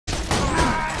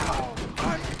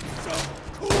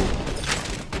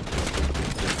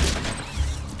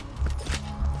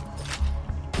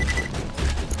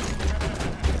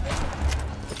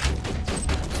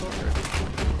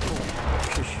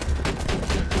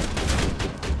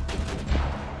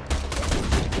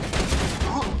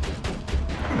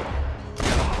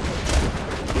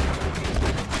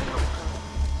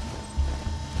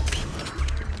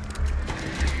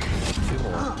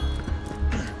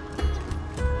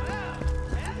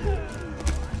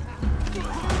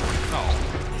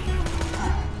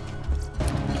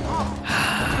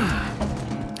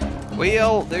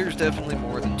Well, there's definitely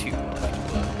more than 2 left.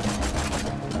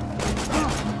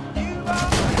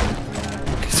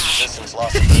 Resistance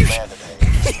lost a good man today.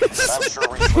 I'm sure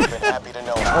Reese would have been happy to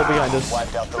know how behind us.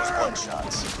 wiped out those blood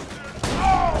shots. Do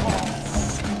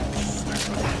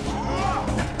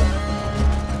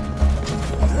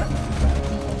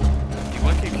you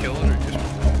want to keep killing or just...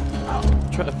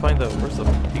 I'm trying to find the, where's the,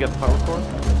 you got the power core?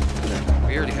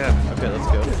 We already have it. Okay, let's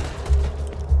go.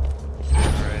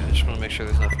 Alright, I just want to make sure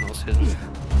there's nothing else hidden.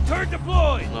 Turret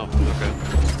deployed! No, okay.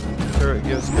 Turret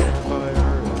gives fire.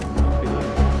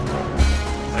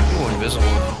 I can go invisible.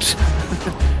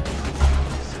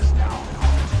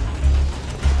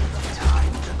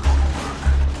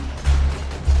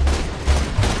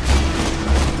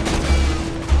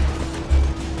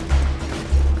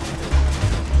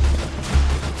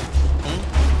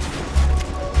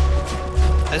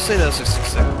 I say that's a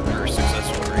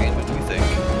successful raid. What do you think?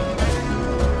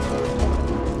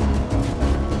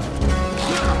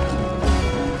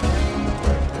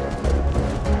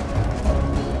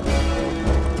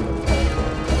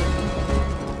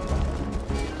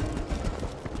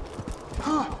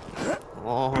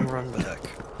 Long run back.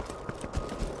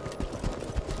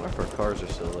 I wonder if our cars are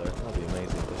still there. That'd be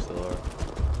amazing if they still are.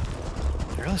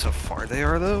 I realize how far they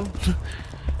are, though.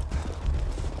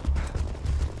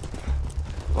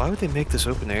 Why would they make this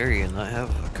open area and not have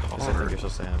a car? I think you're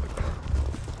supposed to have a car.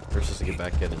 You're supposed to get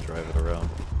back in and drive it around.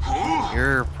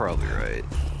 You're probably right.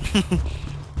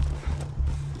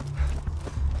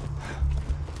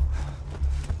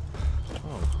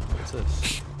 Oh, what's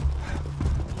this?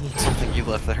 Something you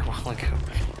left there a while ago.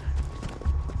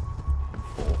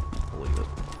 Full. Believe it.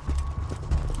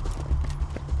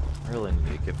 I really need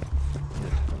to get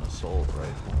an assault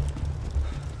rifle.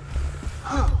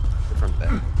 Different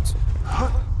beds.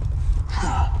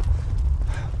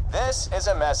 This is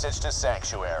a message to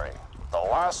Sanctuary, the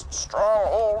last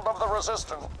stronghold of the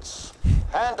Resistance.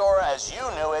 Pandora as you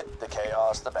knew it, the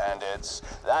Chaos, the Bandits,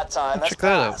 that time has Check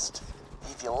that out. passed.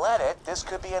 If you let it, this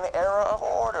could be an era of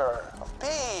order, of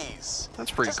peace.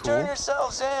 That's pretty Just cool. turn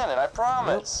yourselves in, and I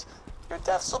promise, your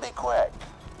deaths will be quick.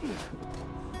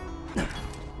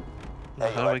 How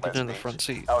you do I like get my in the speech? front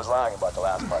seat? I was lying about the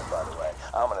last part, by the way.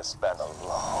 I'm gonna spend a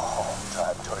long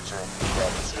time torturing you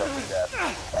and stuff to death.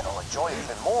 And I'll enjoy it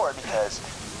even more because...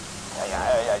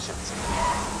 I shouldn't say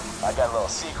that. I got a little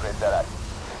secret that I...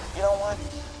 You know what?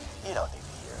 You don't need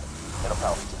to hear it. It'll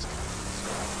probably just be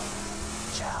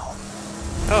ciao.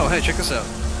 Oh, hey, check this out.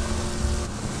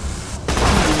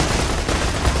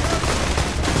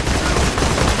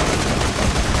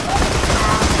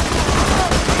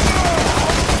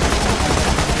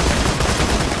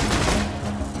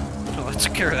 Oh, that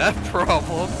took care of that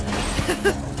problem.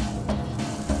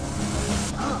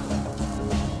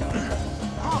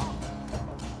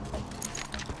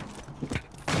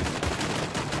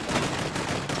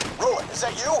 Roland, is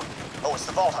that you? Oh, it's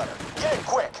the Vault Hunter. Get in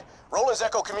quick. Roland's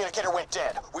echo communicator went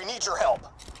dead. We need your help.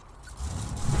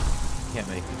 Can't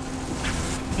make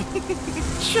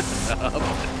it. Shut up.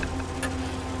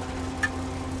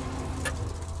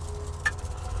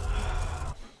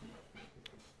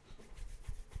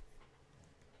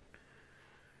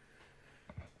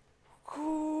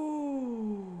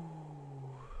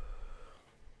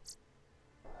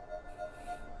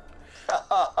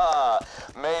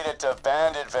 Made it to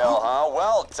Banditville, huh?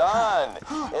 Well done.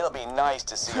 It'll be nice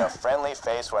to see a friendly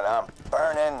face when I'm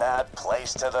burning that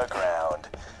place to the ground.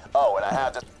 Oh, and I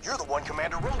have to... You're the one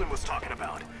Commander Roland was talking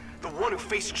about. The one who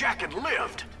faced Jack and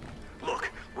lived.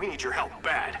 Look, we need your help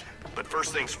bad. But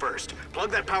first things first, plug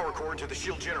that power core into the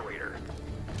shield generator.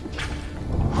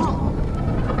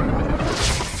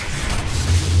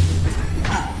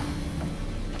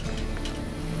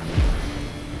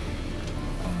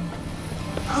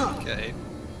 Okay.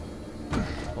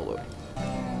 Hold up.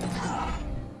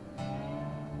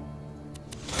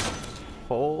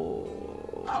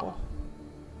 Oh.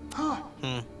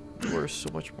 We're so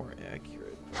much more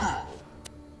accurate.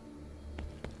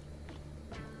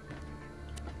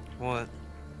 What?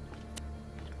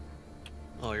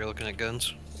 Oh, you're looking at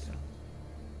guns?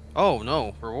 Oh,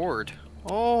 no. Reward.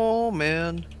 Oh,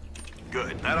 man.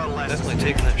 Good, that ought to last us. Definitely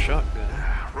taking that shotgun.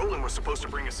 Roland was supposed to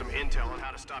bring us some intel on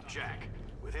how to stop Jack.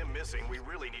 With him missing, we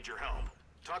really need your help.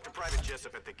 Talk to Private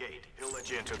Jessup at the gate. He'll let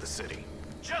you enter the city.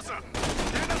 Jessup!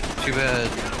 Too bad.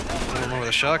 I don't know where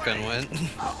the shotgun went.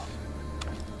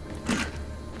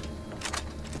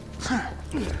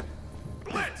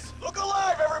 Blitz! Look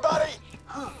alive, everybody!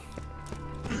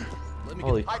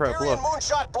 Holy crap, Hyperion look.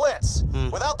 Moonshot Blitz!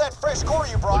 Without that fresh core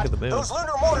you brought, at the moon. those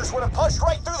lunar motors would have punched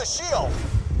right through the shield!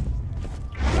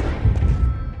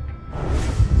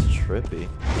 It's trippy.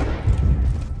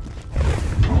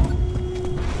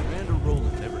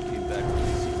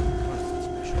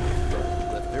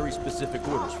 very specific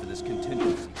orders for this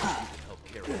contingency you can help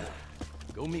carry out.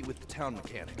 Go meet with the town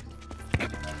mechanic.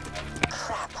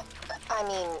 Crap. I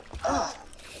mean,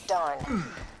 darn.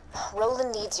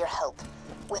 Roland needs your help.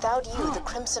 Without you, the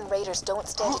Crimson Raiders don't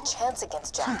stand a chance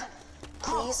against Jack.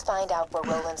 Please find out where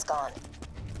Roland's gone.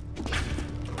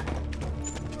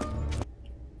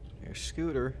 Here's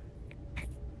Scooter.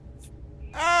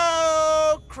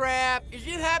 Oh, crap. Is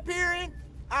you Hyperion?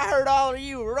 I heard all of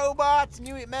you were robots and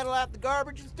you eat metal out the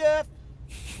garbage and stuff.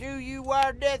 Knew you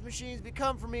wired death machines would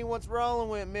come for me once Roland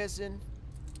went missing.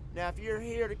 Now, if you're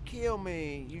here to kill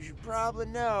me, you should probably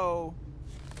know.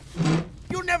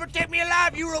 You'll never take me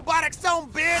alive, you robotic son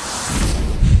of a bitch!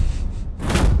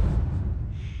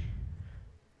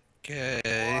 Okay.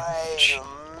 Wait a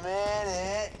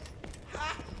minute.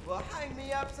 Ha! Well, hang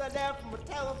me upside down from a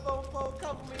telephone pole,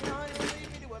 cover me, honey, and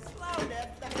leave me to a slow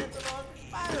death at the hands of hungry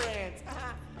spider ants.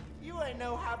 You ain't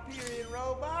no Hyperion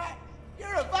robot.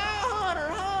 You're a bile hunter,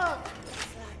 huh?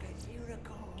 It's like a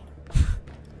unicorn.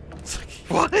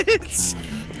 What?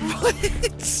 What?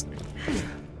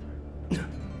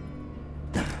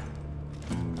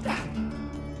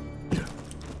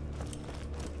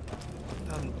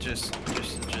 Just.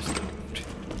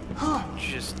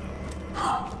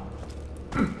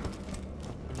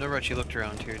 I've never actually looked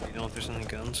around here. Do you know if there's any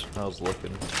guns? I was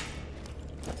looking.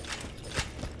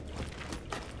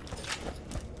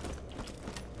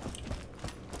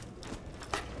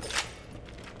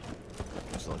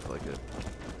 Doesn't look like it.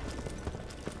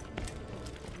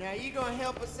 Now, you gonna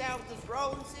help us out with this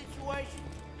Roland situation?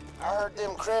 I heard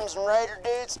them Crimson Raider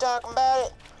dudes talking about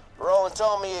it. Roland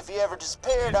told me if he ever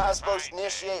disappeared, I was supposed to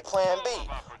initiate Plan B,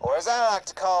 or as I like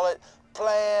to call it,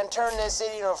 Plan Turn this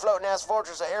city into a floating-ass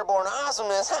fortress of airborne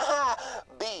awesomeness.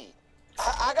 B.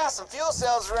 I got some fuel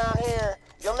cells around here.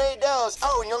 You'll need those.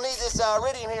 Oh, and you'll need this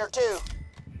iridium here too.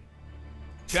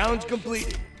 Challenge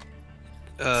completed.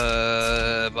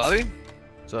 Bobby?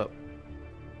 What's up?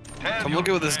 Come look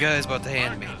at what this guy's about to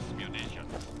hand me.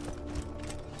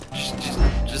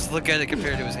 Just look at it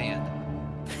compared to his hand.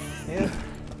 Yeah.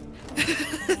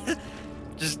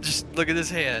 just look at his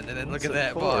hand and then look at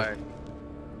that for? bar.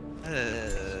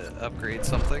 Upgrade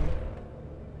something.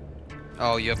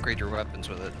 Oh, you upgrade your weapons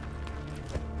with it.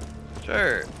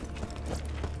 Sure.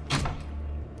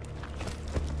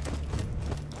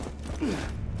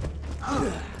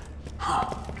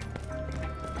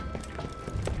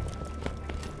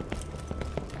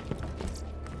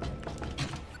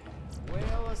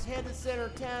 Well, let's head to the center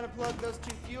of town and plug those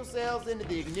 2 fuel cells into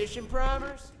the ignition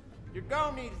primers. You're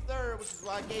gonna need a third, which is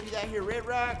why I gave you that here red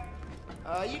rock.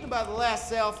 You can buy the last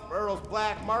cell from Earl's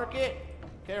black market.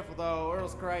 Careful though,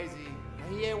 Earl's crazy.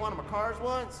 He ate one of my cars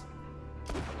once.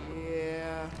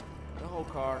 Yeah, the whole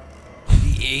car.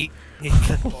 The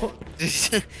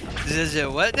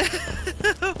what?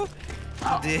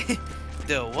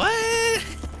 the what?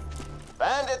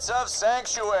 Bandits of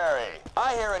Sanctuary.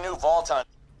 I hear a new vault on.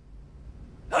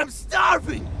 I'm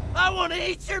starving! I want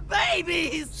to eat your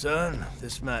babies! Son,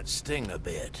 this might sting a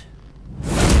bit.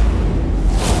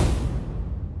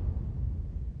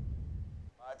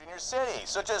 In your city,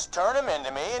 so just turn him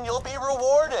into me and you'll be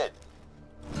rewarded.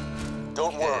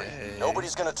 Don't worry,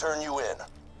 nobody's gonna turn you in.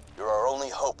 You're our only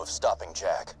hope of stopping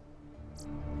Jack.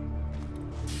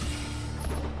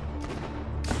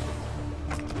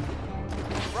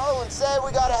 Roland said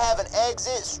we gotta have an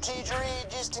exit strategy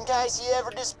just in case he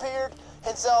ever disappeared,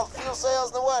 hence all the fuel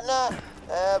cells and whatnot.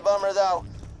 Bummer though.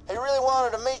 He really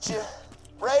wanted to meet you.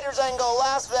 Raiders ain't gonna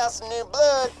last without some new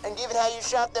blood, and given how you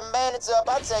shot them bandits up,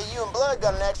 I'd say you and Blood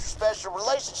got an extra special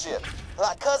relationship.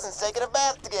 Like cousins taking a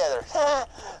bath together.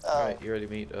 Alright, you ready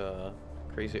to meet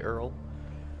Crazy Earl?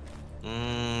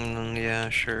 Yeah,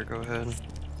 sure, go ahead.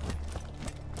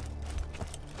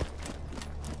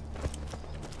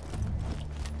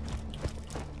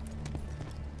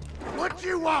 What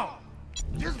you want?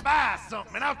 Just buy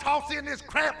something and I'll toss in this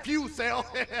crap fuel cell.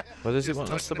 What does he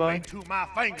want us to buy? Make 2 of my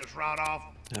fingers rot off.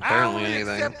 Apparently I only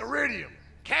anything. accept iridium.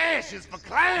 Cash is for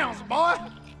clowns, boy.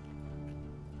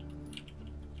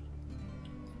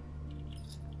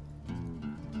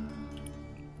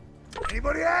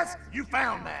 Anybody else? You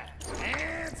found that.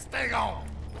 And stay gone.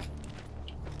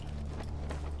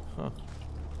 Huh.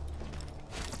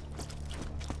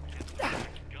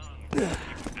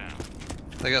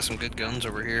 They got some good guns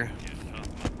over here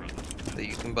that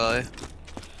you can buy.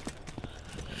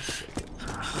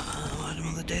 Item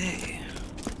of the day.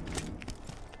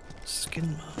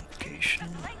 Skin modification.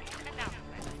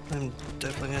 I'm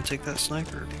definitely gonna take that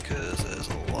sniper because that is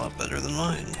a lot better than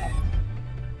mine.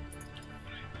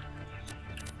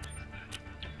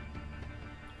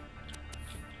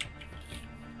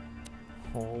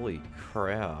 Holy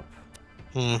crap.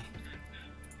 Hmm.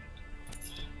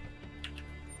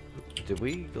 Did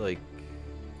we, like...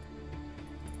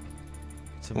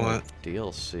 Some What? more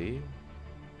DLC?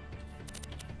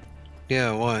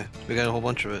 Yeah, why? We got a whole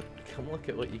bunch of it. Come look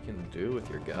at what you can do with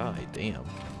your guy, damn.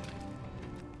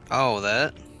 Oh,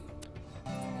 that?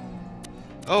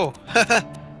 Oh!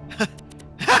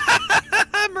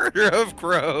 Murder of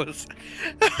crows!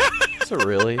 So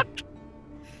really?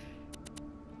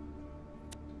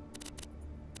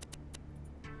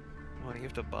 Oh, you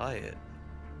have to buy it.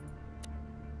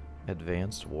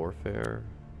 Advanced Warfare?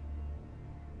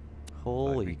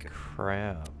 Holy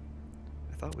crap.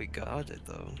 I thought we got it,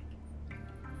 though.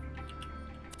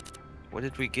 What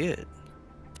did we get?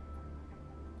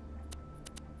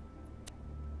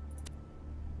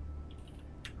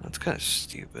 That's kind of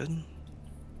stupid.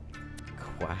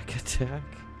 Quack attack?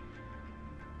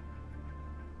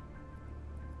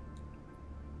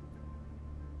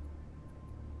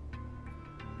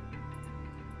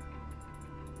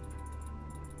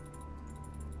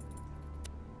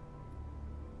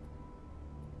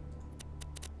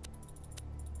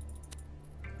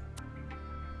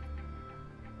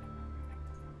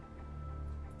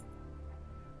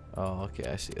 Oh, okay,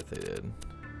 I see what they did.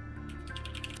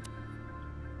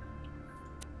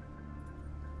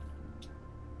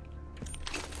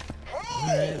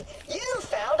 Hey, you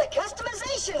found a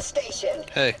customization station.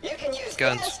 Hey, you can use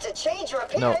guns. this to change your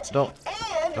No, appearance don't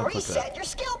put reset that. your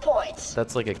skill points.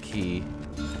 That's like a key.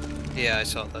 Yeah, I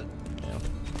saw that. Yeah.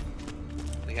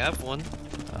 We have one.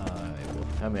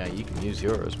 I mean, you can use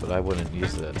yours, but I wouldn't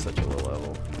use it at such a low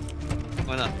level.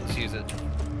 Why not? Let's use it.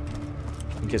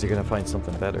 Because you're gonna find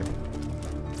something better.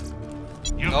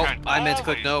 Oh, I meant to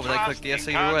click no, but I clicked yes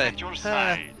either way.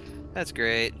 Ah, that's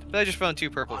great. But I just found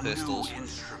 2 purple pistols.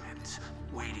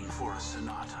 Waiting for a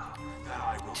sonata that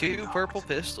I will 2 purple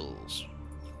pistols.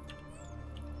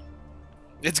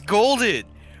 It's golden!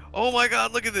 Oh my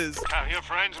god, look at this! Tell your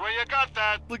friends where you got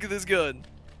that. Look at this gun.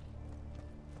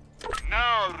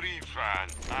 No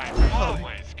refund. I've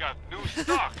always got new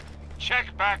stock.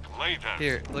 Check back later.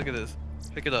 Here, look at this.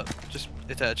 Pick it up. Just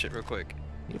attach it real quick.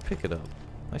 You pick it up.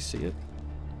 I see it.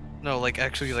 No, like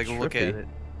actually, like look at Trippy. it.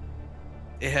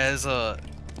 It has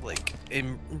like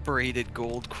braided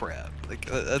gold crap. Like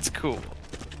that's cool.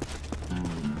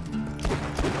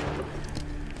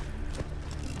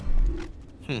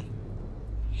 Hmm.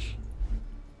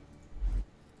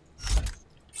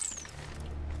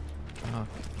 Oh,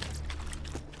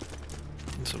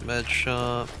 It's a med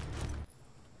shop.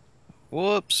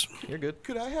 Whoops. you're good.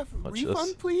 Could I have a Watch refund,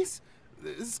 this. please?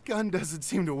 This gun doesn't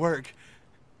seem to work.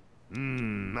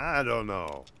 I don't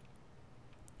know.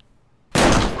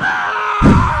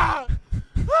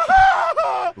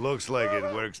 Looks like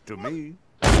it works to me.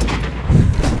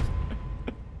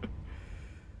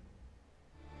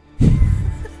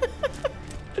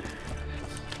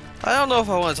 I don't know if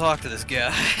I want to talk to this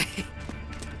guy.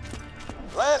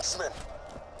 Lancemen,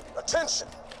 attention.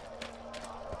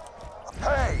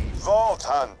 Hey, Vault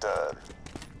Hunter.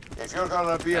 If you're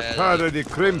gonna be a Uh, part of the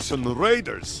Crimson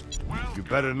Raiders, you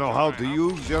better know how to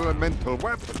use elemental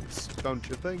weapons, don't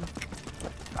you think?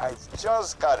 I've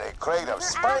just got a crate of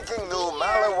spanking new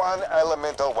Malawan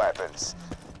elemental weapons.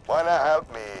 Wanna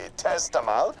help me test them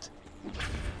out?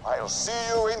 I'll see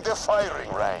you in the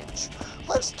firing range.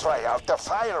 Let's try out the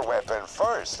fire weapon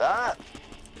first, huh?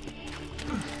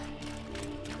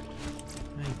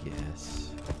 I guess.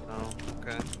 Oh,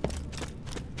 okay.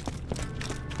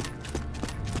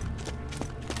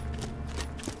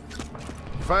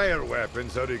 Fire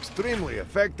weapons are extremely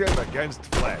effective against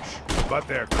flesh, but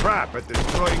they're crap at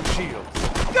destroying shields.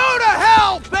 Go to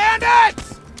hell,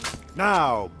 bandits!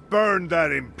 Now, burn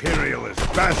that imperialist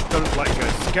bastard like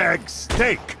a skag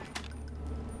steak!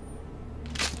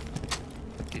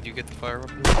 Did you get the fire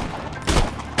weapon?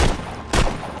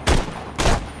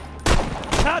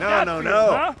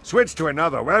 No. Switch to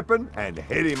another weapon and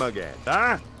hit him again,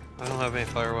 huh? I don't have any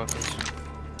fire weapons.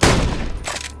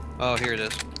 Oh, here it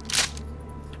is.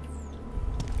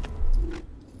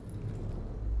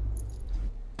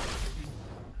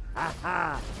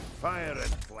 Haha! Fire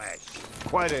and flesh.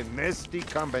 Quite a nasty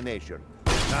combination.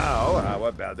 Now, how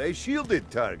about a shielded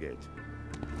target?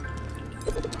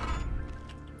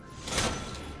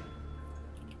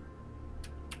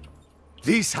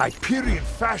 This Hyperion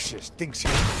fascist thinks he...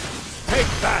 Take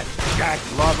that, Jack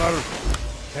lover!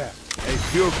 A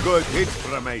few good hits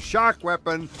from a shock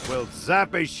weapon will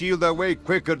zap a shield away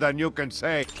quicker than you can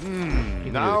say,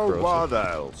 now gross what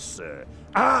else?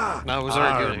 No, it was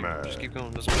already armor. good. Just keep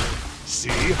going. Doesn't matter. See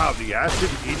how the acid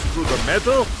eats through the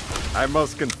metal? I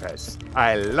must confess,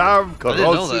 I love I didn't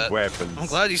know corrosive that. weapons. I'm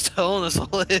glad he's telling us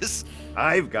all this.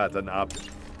 I've got an op.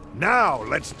 Now,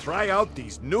 let's try out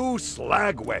these new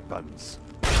slag weapons.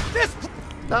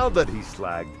 Now that he's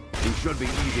slagged, he should be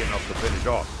easy enough to finish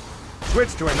off.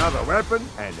 Switch to another weapon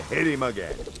and hit him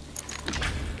again.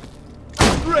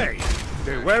 Great!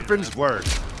 The weapons work,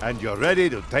 and you're ready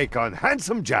to take on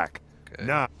Handsome Jack. Okay.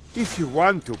 Now, if you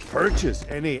want to purchase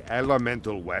any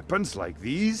elemental weapons like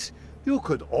these, you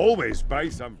could always buy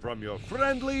some from your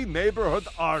friendly neighborhood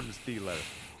arms dealer.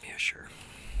 Yeah, sure.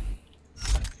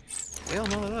 Well,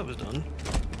 none of that was done.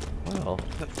 Well,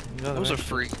 that was a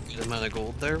free amount of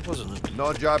gold there, wasn't it?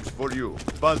 No jobs for you.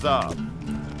 Buzz up.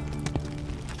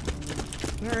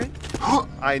 Alright.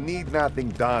 I need nothing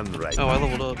done right now. I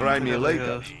leveled up. Try me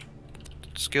later. Like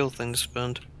skill thing to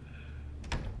spend.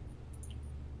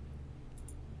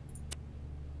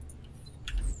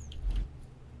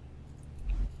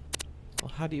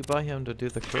 Well, how do you buy him to do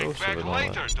the corrosive and all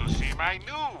that? To see my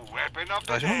new weapon of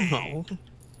the I don't know.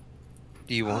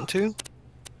 Do you want to?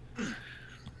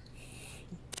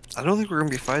 I don't think we're gonna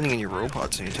be fighting any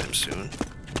robots anytime soon.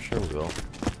 I'm sure we will.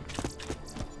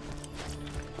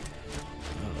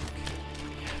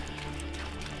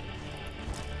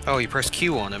 Oh, you press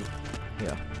Q on him.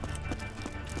 Yeah.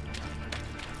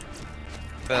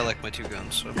 But I like my two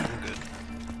guns, so I'm good.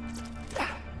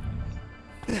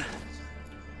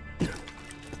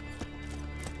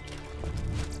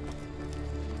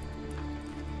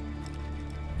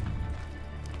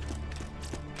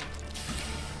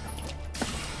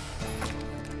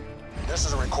 This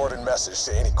is a recorded message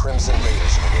to any Crimson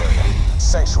Raiders in the area.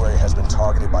 Sanctuary has been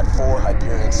targeted by 4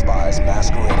 Hyperion spies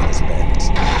masquerading as bandits.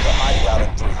 They're hiding out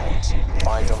in Three Horns.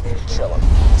 Find them, kill them,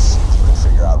 and see if you can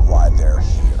figure out why they're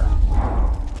here.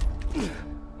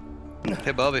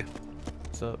 Hey, Bobby.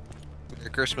 What's up? Merry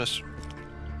Christmas.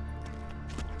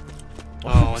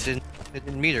 Oh, it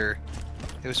didn't meet her.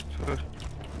 It was.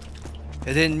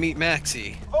 It didn't meet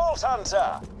Maxie. Vault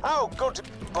Hunter! How good to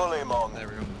bully him on. There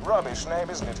we go. Rubbish name,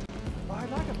 isn't it?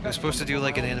 I was supposed to do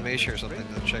like an animation or something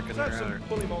to check in her out.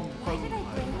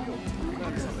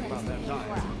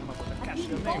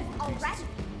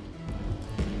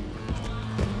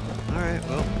 Alright,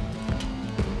 well.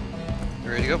 You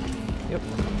ready to go? Yep.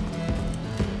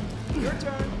 Your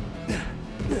turn.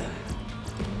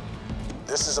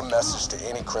 This is a message to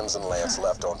any Crimson Lance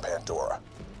left on Pandora.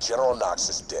 General Knox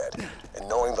is dead, and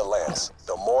knowing the Lance,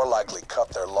 they'll more likely cut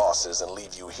their losses and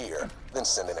leave you here than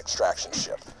send an extraction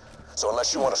ship. So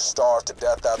unless you want to starve to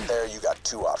death out there, you got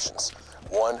 2 options.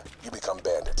 1, you become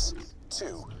bandits.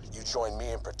 2, you join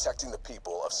me in protecting the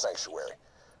people of Sanctuary.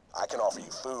 I can offer you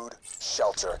food,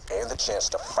 shelter, and the chance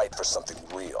to fight for something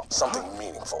real, something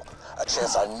meaningful. A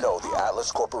chance I know the Atlas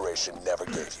Corporation never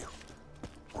gave you.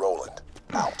 Roland,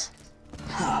 out.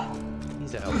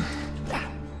 He's out.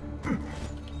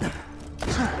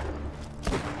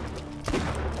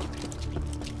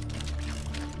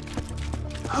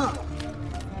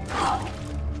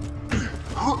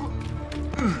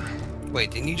 Wait,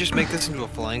 didn't you just make this into a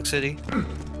flying city?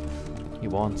 He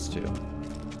wants to.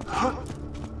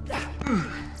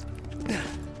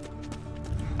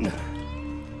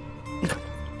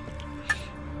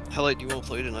 How late do you want to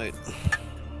play tonight?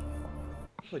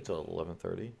 Play till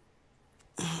 11:30.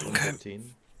 Okay.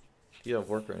 15. You don't have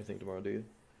work or anything tomorrow, do you?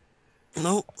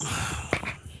 Nope.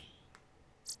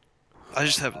 I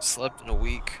just haven't slept in a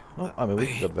week. Well, I mean, we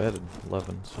can go to bed at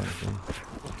 11. So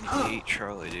I hate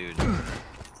Charlie, dude.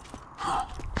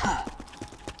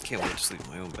 Can't wait to sleep in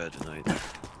my own bed tonight.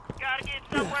 Gotta get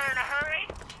somewhere in a hurry?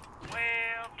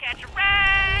 Well, catch a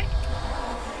ride!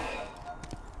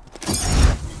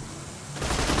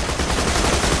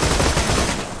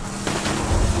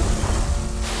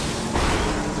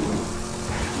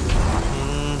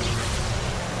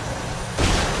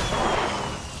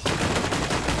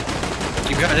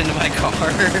 You got into my car.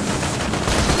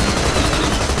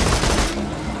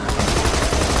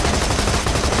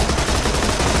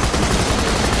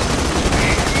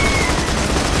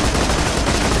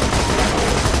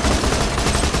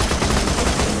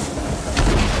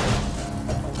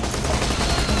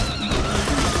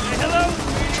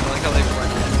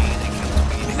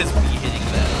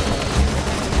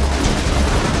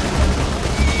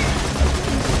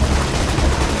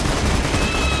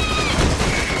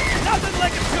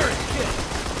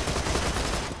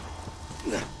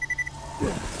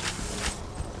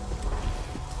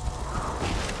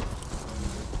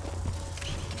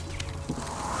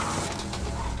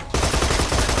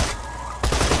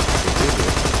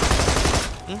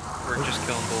 We're just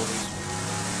killing bullies.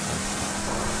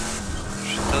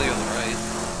 Should tell you on the right.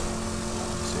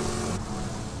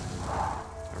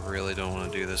 I really don't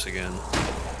want to do this again.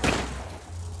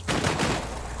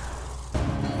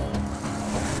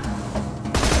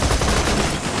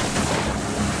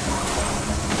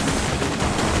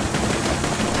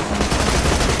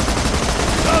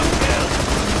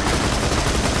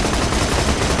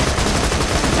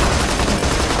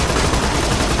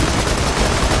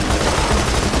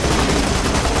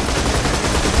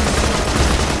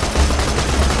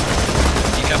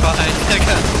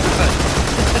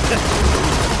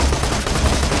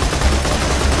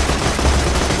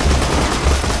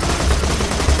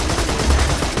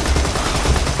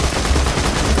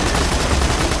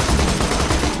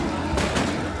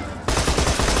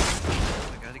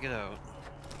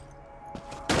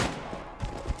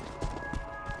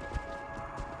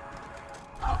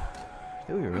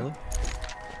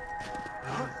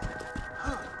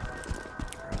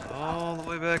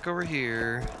 back over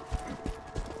here.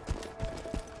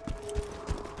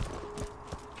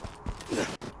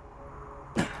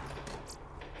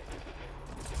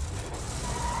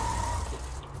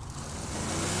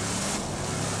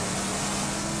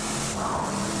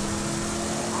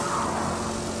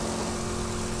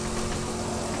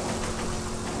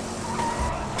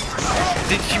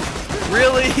 Did you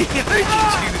really? Did you do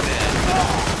that?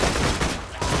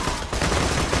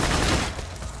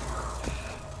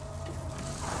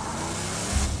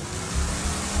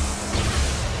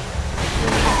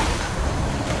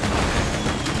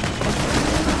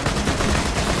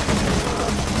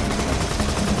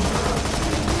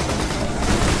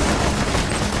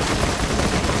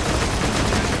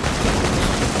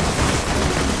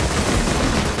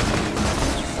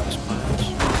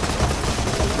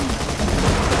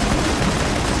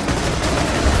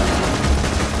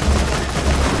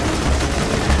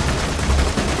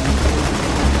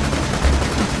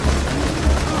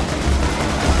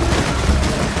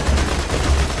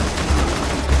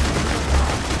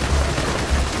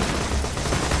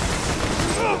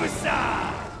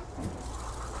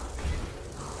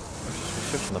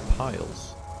 Shifting the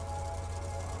piles.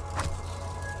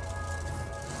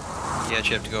 Yeah,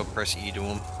 you have to go press E to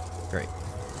him. Great.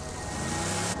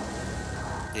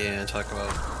 Yeah, talk about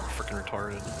freaking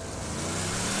retarded.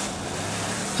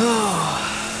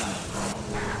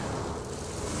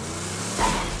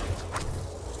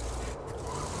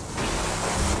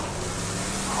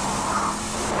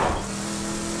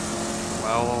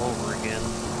 Wow, all over again.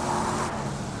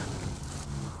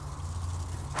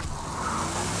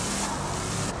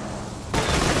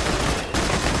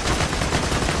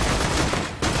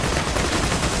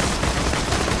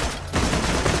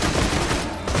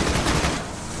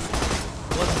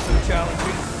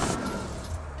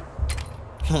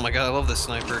 Oh my god, I love this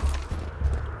sniper.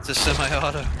 It's a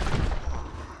semi-auto.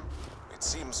 It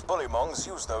seems bullymongs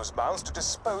use those mounds to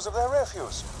dispose of their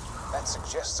refuse. That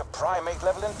suggests a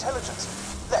primate-level intelligence.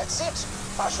 That's it!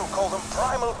 I shall call them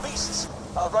primal beasts.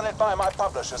 I'll run it by my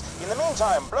publishers. In the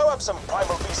meantime, blow up some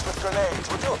primal beasts with grenades,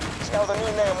 would you? See how the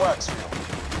new name works for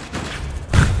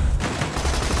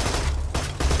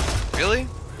you. Really?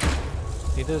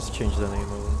 He does change the name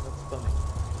of them. That's funny.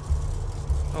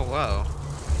 Oh wow.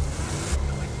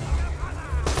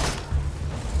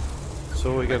 So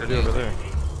what we gotta do over there?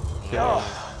 Oh,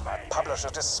 my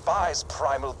publishers despise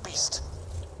primal beast.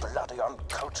 Bloody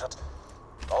uncultured.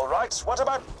 All right, what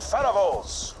about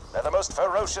Ferovols? They're the most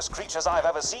ferocious creatures I've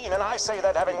ever seen, and I say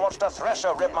that having watched a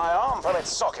thresher rip my arm from its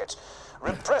socket.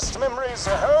 Repressed memories,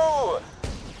 ho!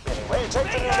 Anyway, take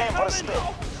the new name for a spin.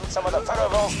 Shoot some of the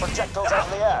Ferovols projectiles out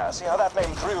of the air. See how that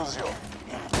name thrills you.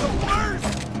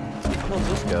 Who the hell's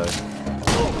this guy?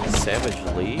 Savage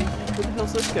Lee? Who the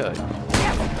hell's this guy?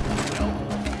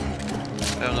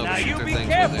 I don't know Now if you shoot be things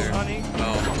careful, in there. honey.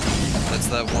 Oh, that's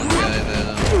that one guy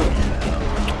that.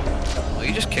 Well,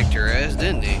 he just kicked your ass,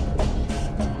 didn't he?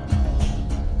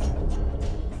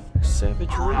 Savage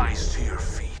Lee? Rise to your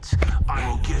feet. I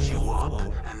will get you up,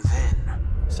 and then.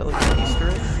 Is that like an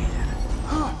Easter egg?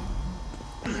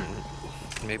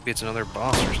 Maybe it's another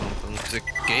boss or something, because it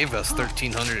gave us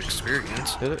 1,300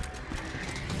 experience. Did it?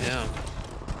 Yeah.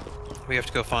 We have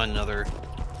to go find another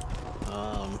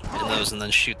in those and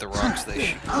then shoot the rocks they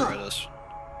shoot at us.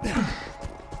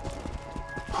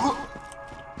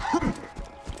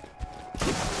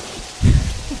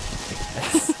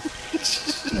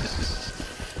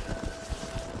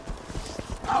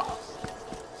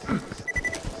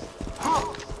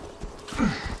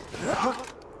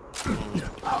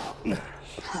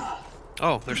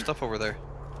 Oh, there's stuff over there.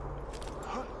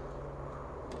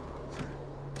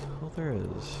 Oh, there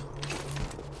is.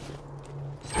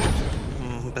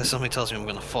 But somebody tells me I'm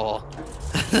gonna fall.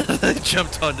 I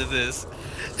jumped onto this.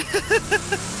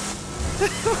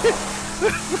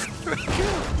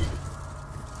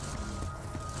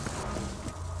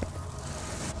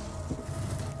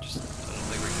 Just, I don't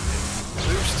think we can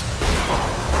boost.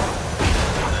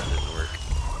 That didn't work.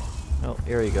 Oh,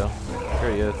 here you go.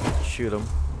 Here you go. Shoot him.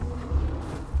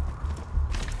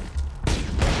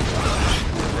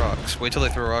 Rocks. Wait till they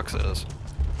throw rocks at us.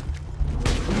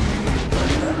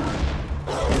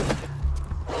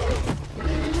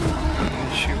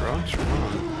 Shoot rocks or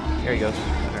not? Here he goes.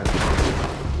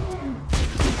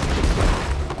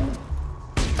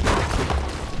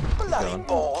 Bloody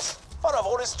balls! What of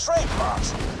all his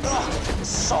trademarks? Ugh,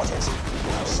 sod it!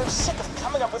 I'm so sick of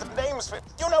coming up with names for...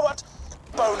 You know what?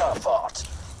 Bonafart.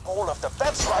 All of them.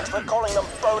 That's right, we're calling them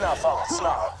Bonafarts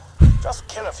now. Just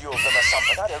kill a few of them or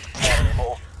something. I don't care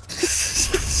anymore.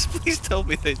 Please tell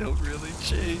me they don't really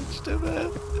change to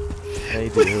that. They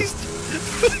do. Please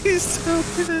tell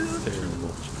me they don't.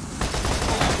 Terrible.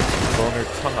 Boner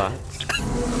tot.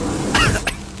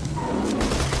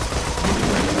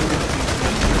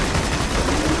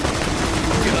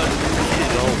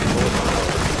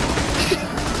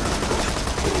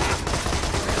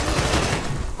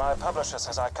 My publisher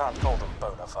says I can't call them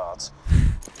bona fides.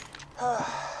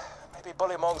 Maybe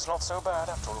Bullymong's not so bad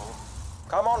after all.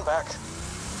 Come on back.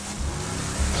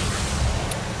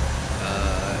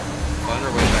 Find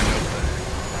our way back over there.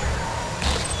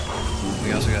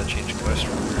 We also gotta change the quest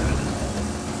where we're at.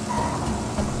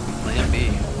 Plan B.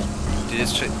 Did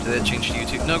that change to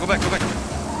YouTube? No, go back, go back.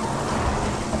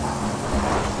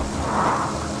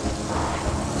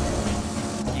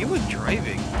 You were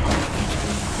driving.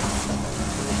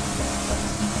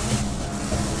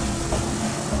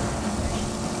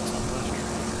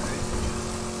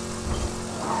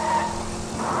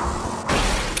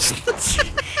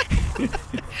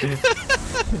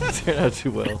 Turned out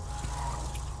too well.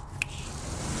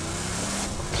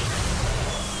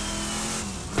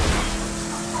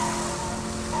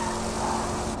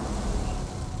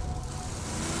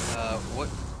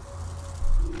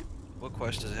 What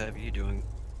quest does it have you doing?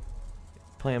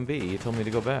 Plan B, you told me to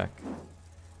go back.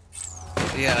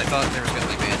 Yeah, I thought there was gonna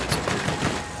be bandits up here.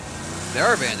 There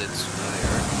are bandits. Oh,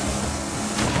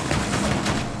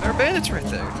 there are bandits right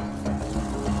there.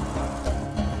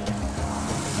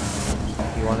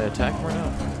 You want to attack him or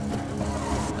not?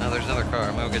 No, there's another car.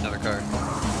 I'm gonna go get another car.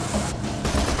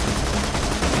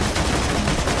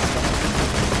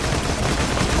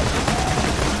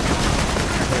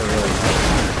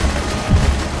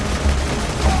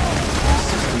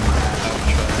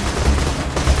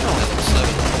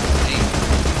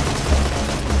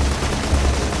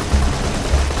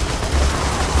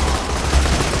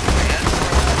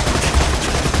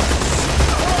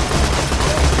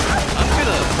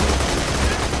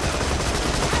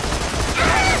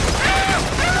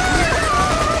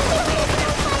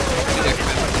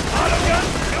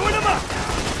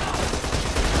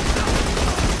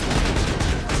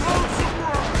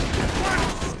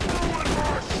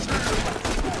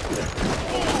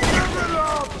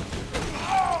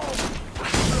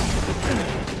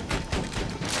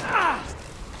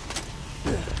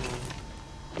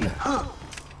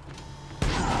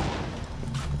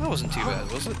 That wasn't too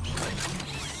bad, was it?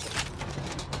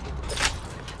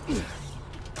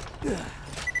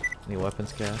 Any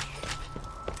weapons cache?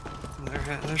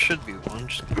 There should be one,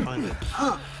 just gotta find it.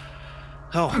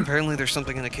 Oh, apparently there's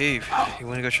something in the cave. You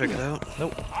wanna go check it out?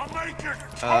 Nope.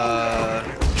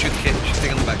 Shoot the cave, shoot the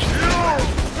thing on the back.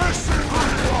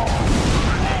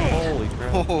 Holy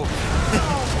crap. Oh.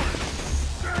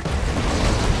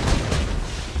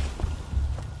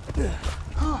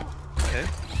 Okay.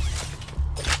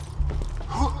 I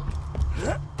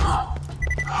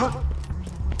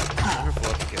wonder if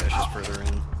we'll have to cache is further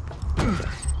in.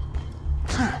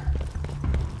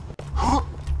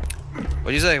 What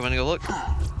do you say? Wanna go look?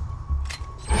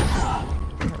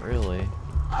 Not really.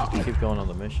 Keep going on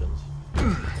the missions.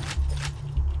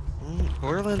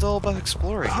 Borderlands all about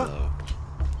exploring, though.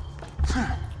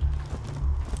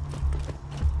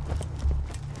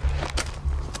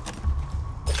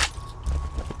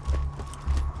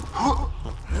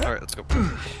 Alright, let's go.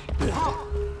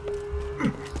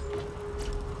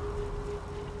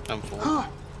 I'm full.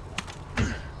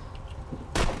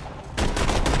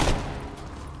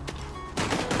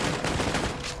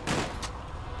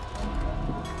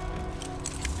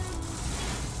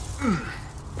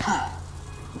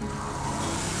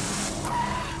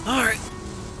 Alright.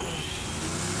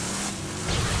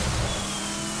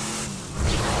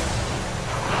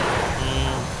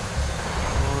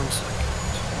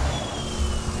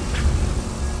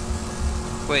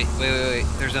 Wait.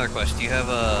 There's another quest. Do you have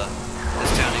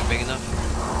this town ain't big enough?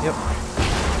 Yep.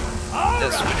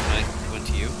 This switch went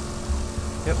to you?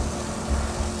 Yep.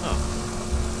 Oh.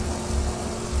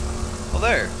 Well,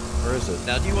 there. Where is it?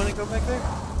 Now, do you want to go back there?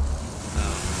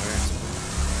 Oh, where is it?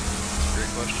 That's a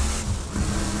great question.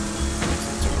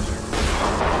 It's over there.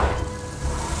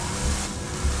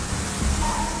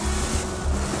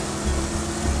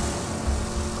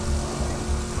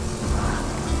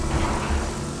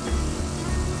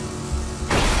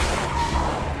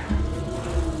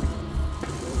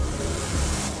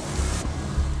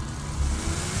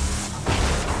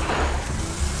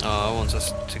 Oh, it wants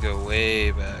us to go way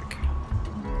back.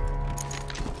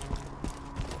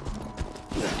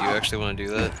 Do you actually want to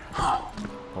do that?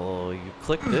 Oh, you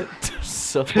clicked it,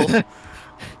 so... How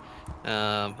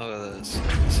about this?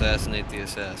 Assassinate the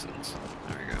assassins.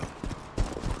 There we go.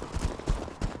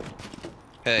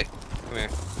 Hey, come here.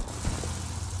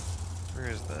 Where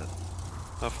is that?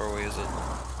 How far away is it?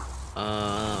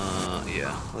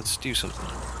 Yeah. Let's do something.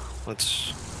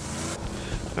 Let's...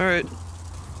 Alright.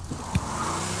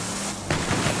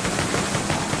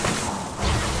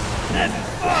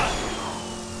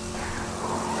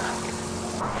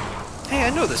 Hey, I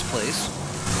know this place.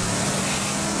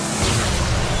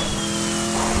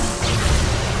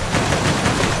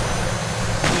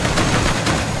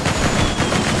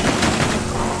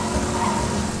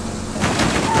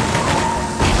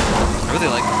 I really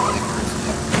like the early birds.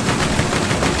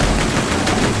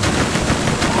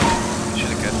 Should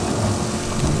have kept it.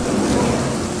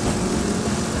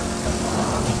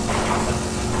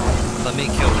 Let me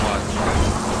kill Walker.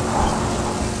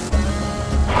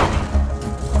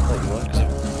 Like what?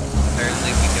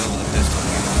 Apparently we go with a pistol.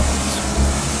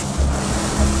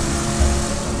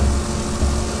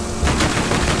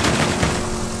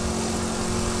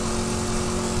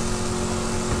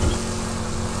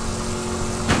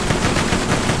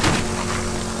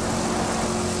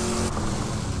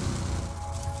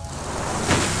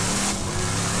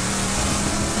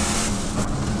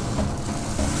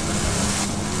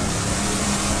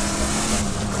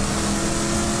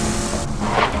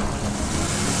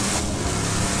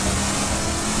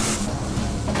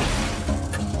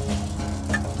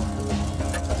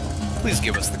 Please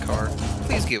give us the car.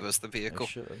 Please give us the vehicle. I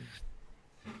should.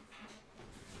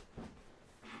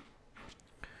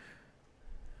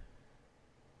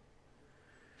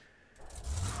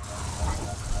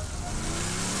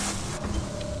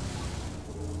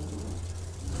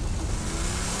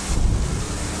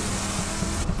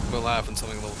 We'll laugh when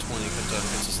something level 20 comes out and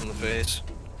hits us in the face.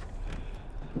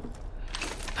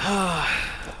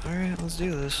 Alright, let's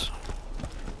do this.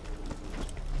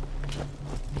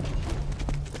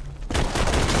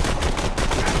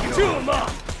 Chew him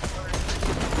up!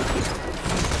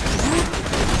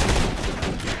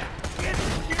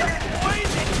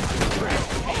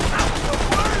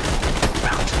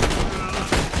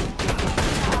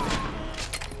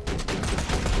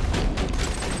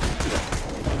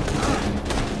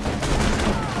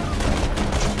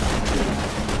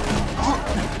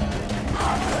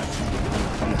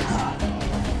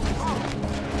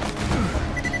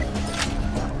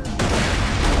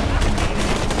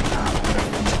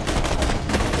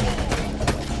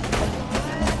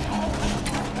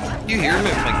 You hear him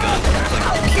with my gun? It's like,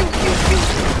 pew, pew, pew.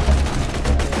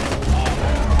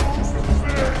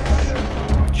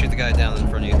 Shoot the guy down in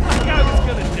front of you. That guy was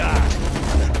gonna die.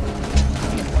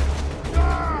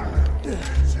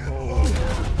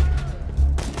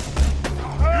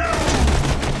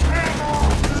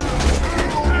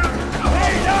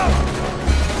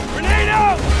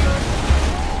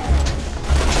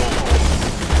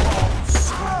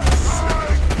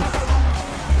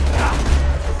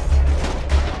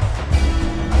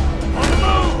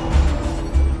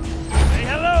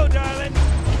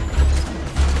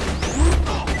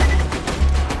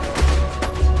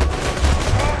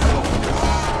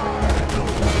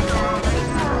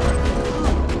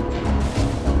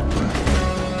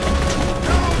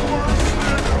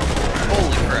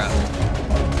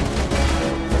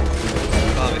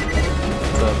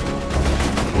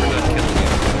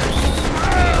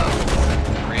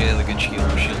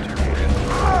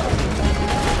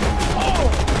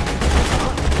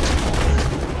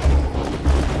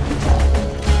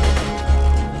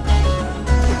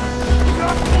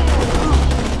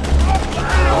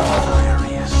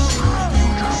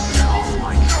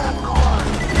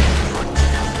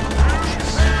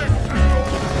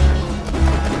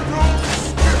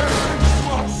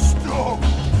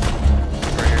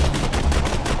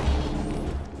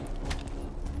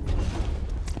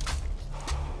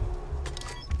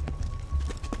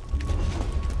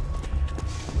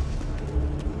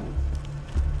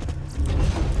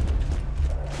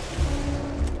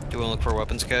 Do we want to look for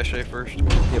weapons cache first?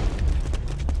 Yep.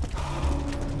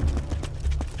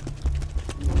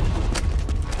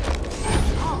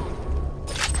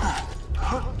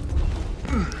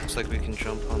 Looks like we can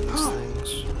jump on these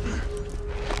things.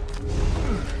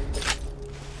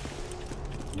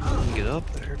 We can get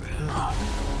up there, but...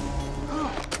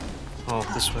 Oh,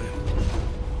 this way.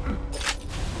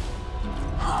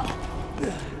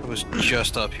 I was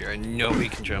just up here. I know we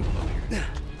can jump up here.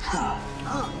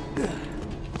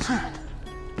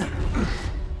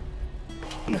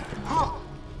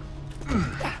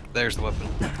 There's the weapon.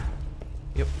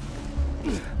 Yep.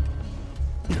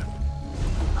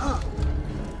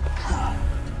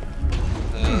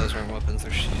 Those aren't weapons,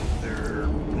 they're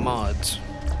mods.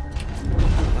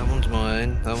 That one's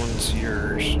mine, that one's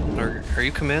yours. Are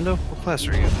you Commando? What class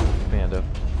are you? Commando.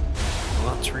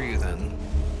 Well, Screw you then.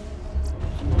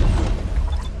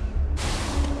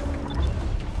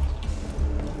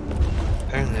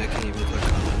 Apparently I can't even click on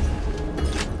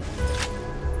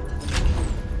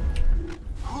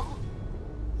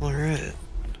it. Alright.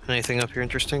 Anything up here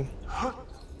interesting?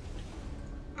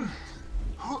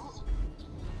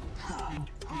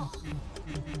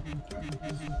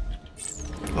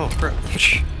 Oh, crap.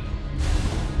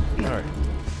 Alright.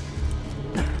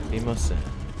 Beamos in.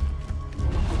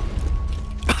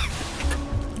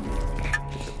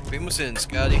 Beamos in,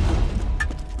 Scotty.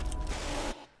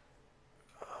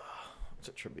 What's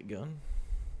a trippy gun?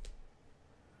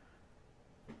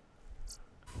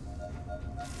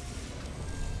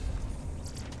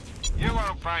 You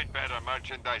won't find better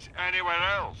merchandise anywhere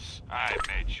else. I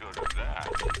made sure of that.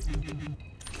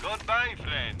 Goodbye,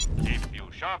 friend. If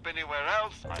you shop anywhere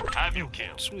else, I'll have you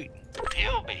killed. Sweet.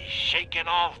 You'll be shaking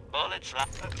off bullets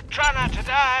like... Try not to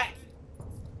die.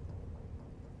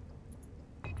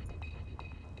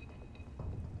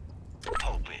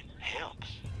 Hope it helps.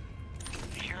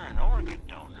 You're an organ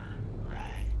donor,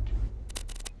 right?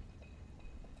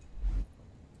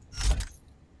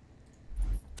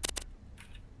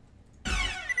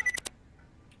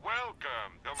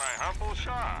 Welcome to my humble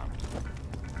shop.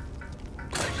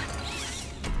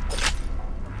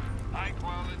 High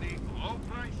quality, low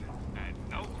prices, and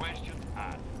no questions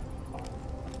asked.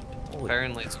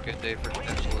 Apparently it's a good day for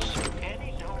capitalism.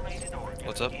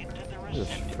 What's up? This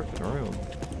freaking room.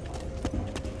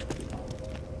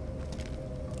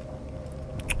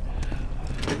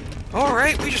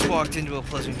 Alright, we just walked into a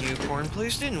pleasant unicorn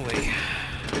place, didn't we?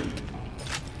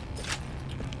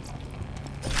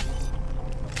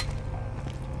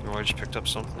 Oh, I just picked up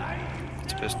something.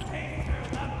 It's pissed.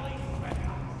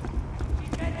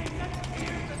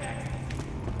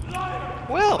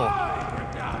 Well.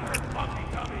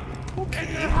 Okay.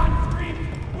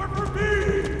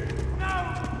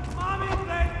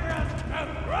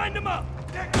 Grind them up.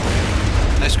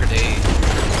 Nice grenade.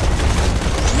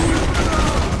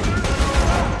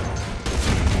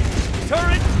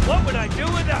 Turret, what would I do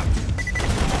without you?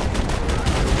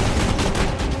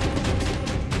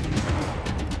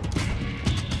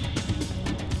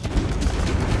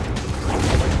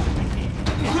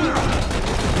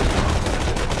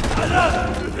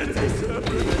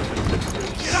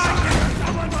 Did I get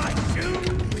someone like you?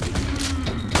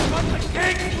 What the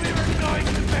cake we were going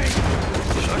to make?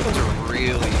 Shotguns are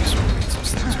really useful against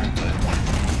those things, aren't they?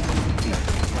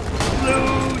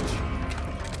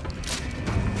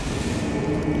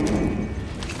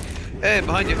 Hey,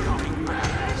 behind you.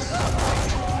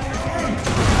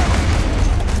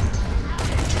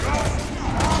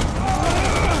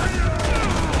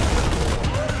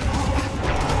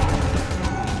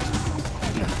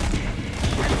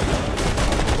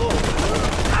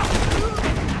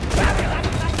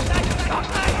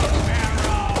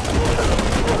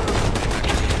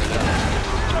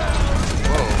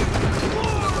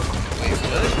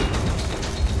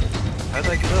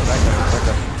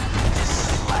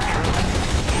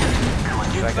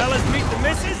 Fellas meet the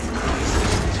missus?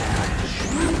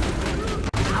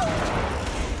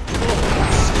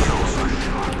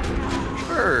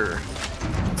 Sure.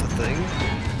 That's a thing.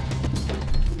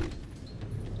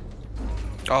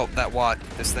 Oh, that Watt.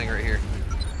 This thing right here.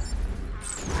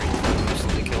 Just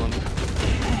let me kill him.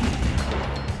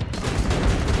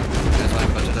 Guys,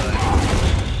 I'm about to die.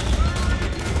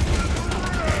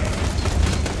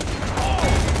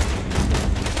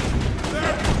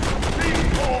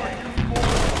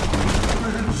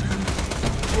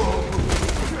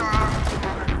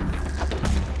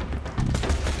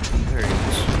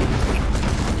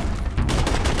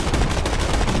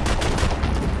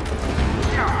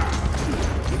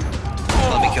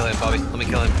 Bobby, let me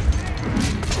kill him.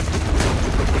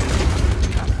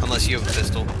 Unless you have a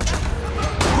pistol.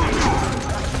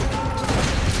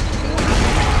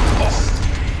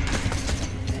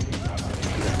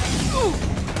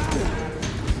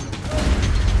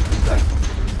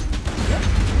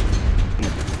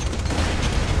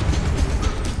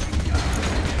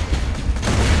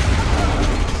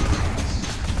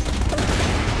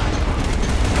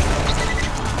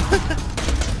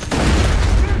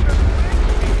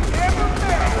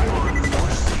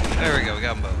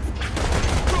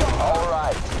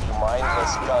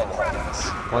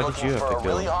 Why did you have to kill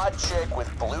really hot chick with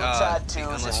blue tattoos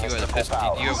unless you had a mystical pistol.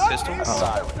 powers. Do you have a pistol?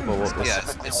 Yeah,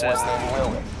 it says that.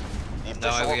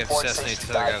 No, we have to assassinate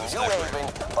the other guy with a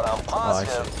sniper. But I'm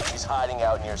positive she's hiding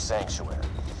out near Sanctuary.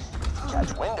 If you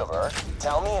catch wind of her,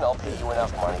 tell me and I'll pay you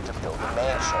enough money to build a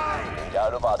mansion made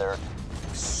out of other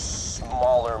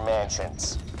smaller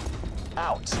mansions.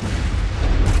 Out.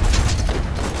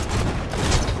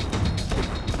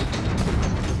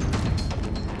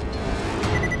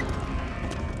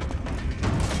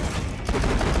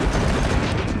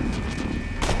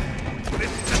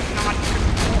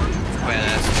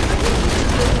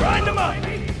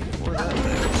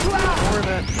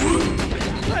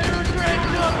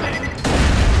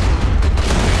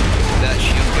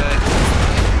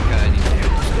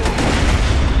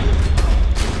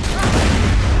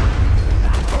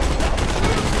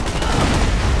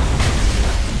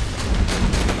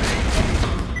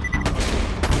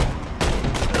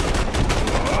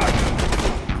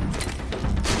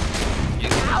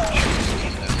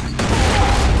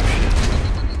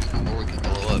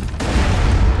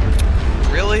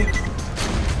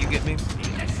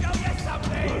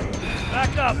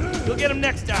 back up. You'll get him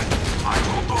next time.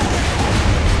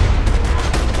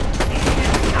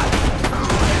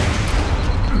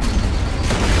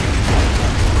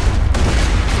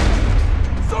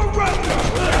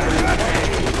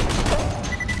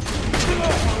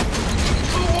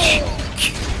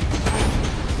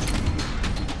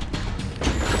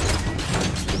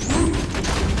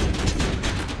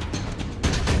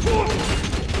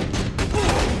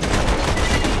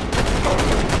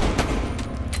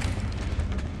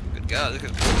 Good God, look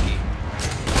at Cookie.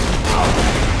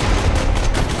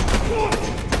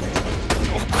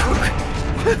 Oh, Cook!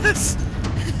 What is this?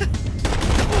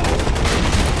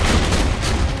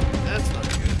 That's not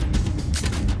good.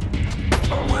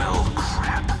 Well,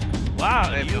 crap. Wow,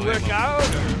 did you work out?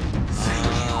 If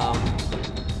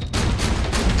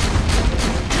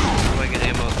I get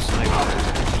ammo with the sniper.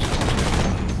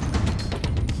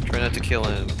 Try not to kill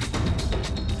him.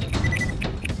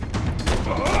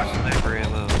 Sniper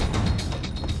ammo.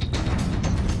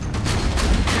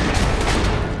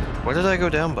 What did I go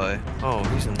down by? Oh,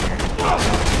 he's in there. Give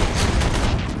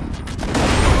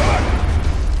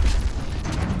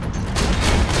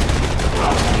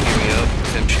me up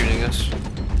with him shooting us.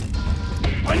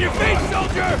 On your feet,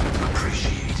 soldier!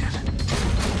 Appreciate it.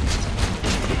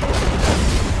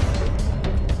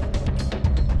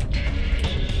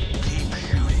 Keep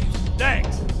shooting.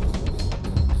 Thanks.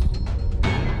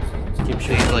 Keep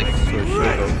shooting. Like,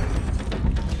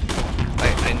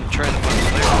 I'm trying to find a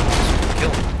sniper.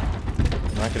 Kill him.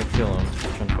 I'm not gonna kill him.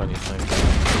 I'm trying to find these things.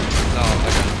 No, I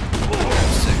got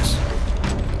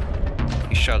 6.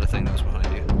 He shot a thing that was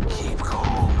behind you. Keep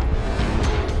calm.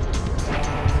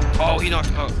 Oh, he knocked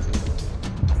him out.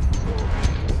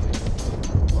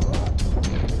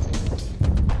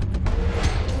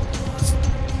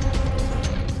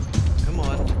 Come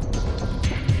on.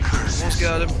 Almost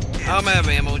got him. I'm out of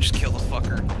ammo, just kill the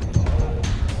fucker.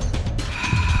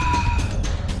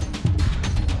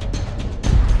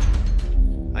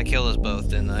 I killed us both,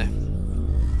 didn't I?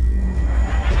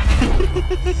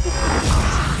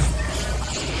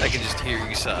 I can just hear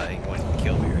you sighing when you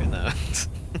kill me right now.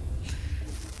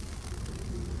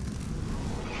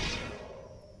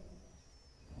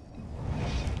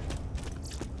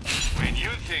 When you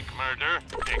think murder,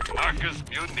 think Marcus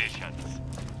Munitions.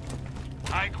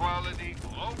 High quality,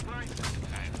 low prices,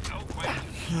 and no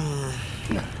questions.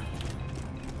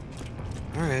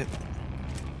 Alright.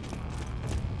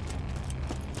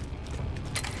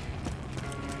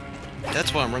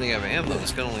 That's why I'm running out of ammo.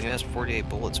 This gun only has 48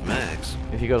 bullets max.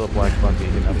 If you go to the black bunker,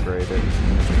 you can upgrade it.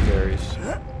 It carries.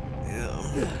 Yeah.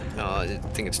 No, I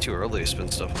think it's too early to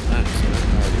spend stuff on that.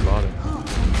 I already bought it.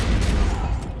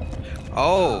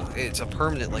 Oh, it's a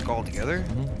permanent, like, all together?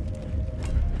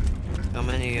 How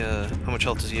many, how much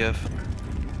health does he have?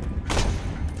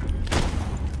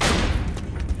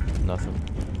 Nothing.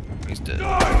 He's dead.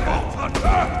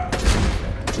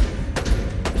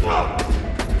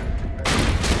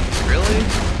 Really?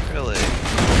 Really?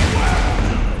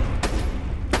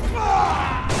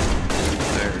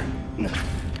 There. And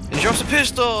he drops a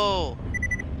pistol!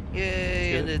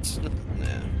 Yay, and it's... Nah,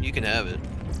 you can have it.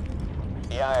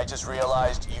 Yeah, I just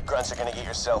realized you grunts are gonna get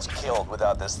yourselves killed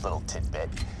without this little tidbit.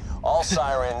 All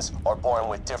sirens are born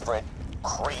with different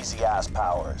crazy-ass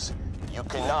powers. You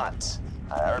cannot,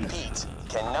 I repeat,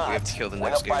 cannot We have to kill the win a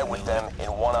next fight game, with really. them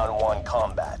in one-on-one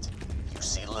combat. You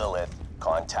see Lilith,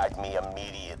 contact me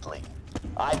immediately.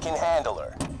 I can handle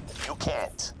her. You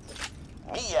can't.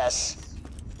 Me, yes.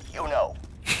 You know.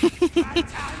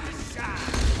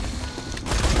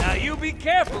 Now you be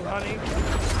careful, honey.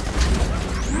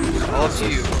 All up to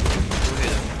you. Go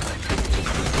hit him.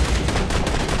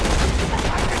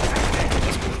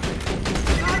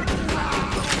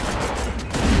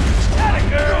 Got it,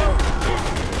 girl!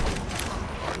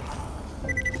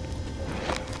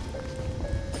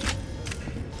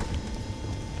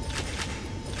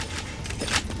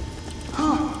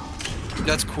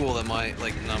 That's cool that my,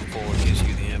 like, non-full gives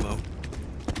you the ammo.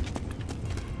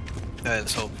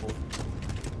 That's helpful.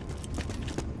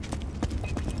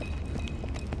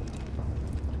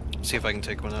 See if I can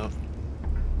take one out.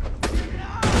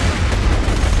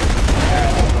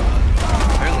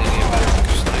 Apparently I need a better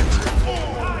sniper.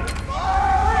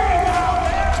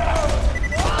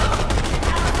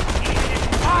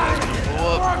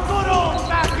 Blow up. Good old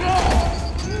backyard!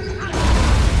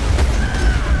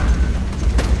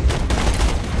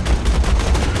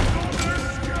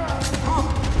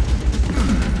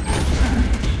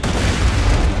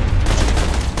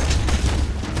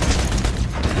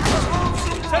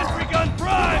 Sentry gun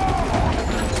prime!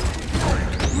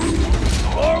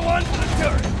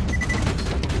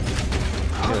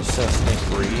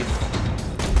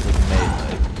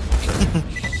 Done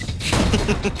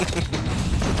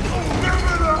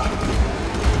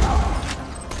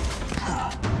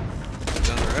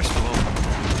the rest of them.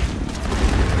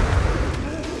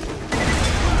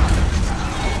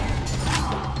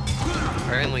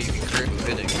 Apparently you can crit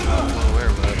within it. I'm not aware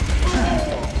of that.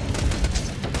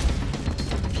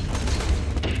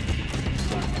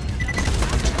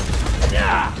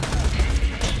 Yeah.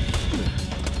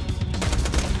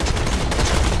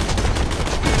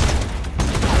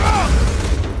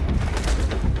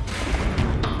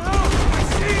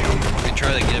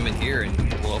 Try to get him in here and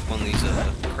blow up on these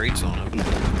crates on him.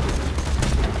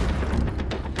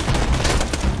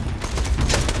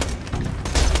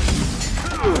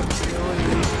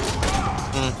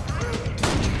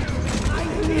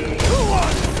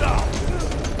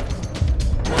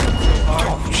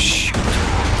 Oh shoot!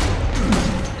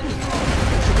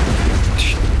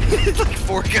 Like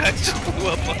 4 guys just blew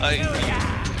up behind me.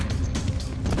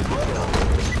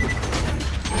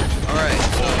 All right,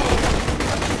 so.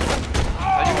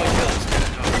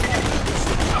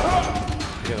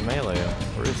 You got a melee up.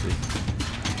 Where is he?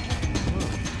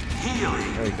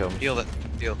 There he comes. Heal that.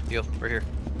 Heal. Heal. We're here.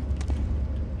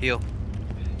 Heal.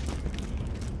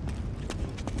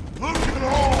 Look at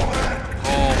all that.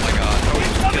 Oh my god. Oh,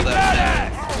 kill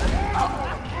that.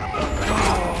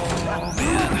 Oh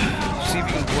man. See if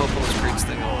you can blow up all those crates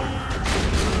thing over.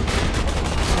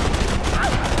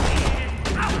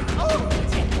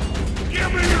 Give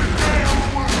me your damn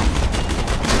weapon.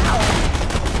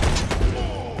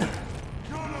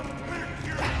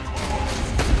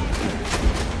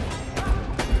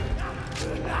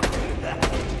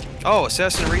 Oh,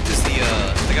 Assassin Wraith is the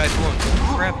guy throwing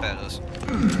crap at us.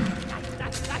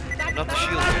 Not the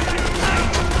shield guy.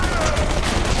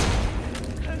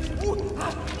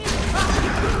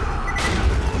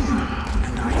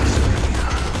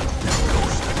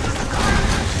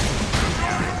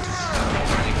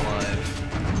 Running alive.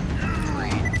 3.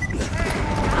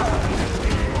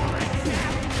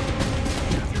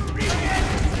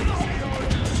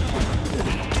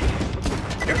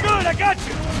 You're good, I got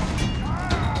you.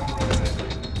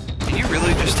 Can you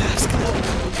really just ask him?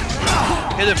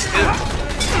 Hit him, hit him.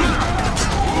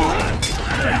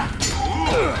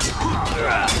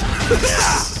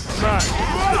 Right,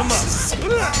 put him up.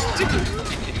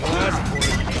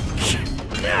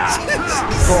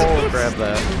 Oh, grab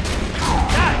that.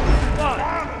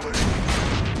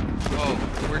 Oh,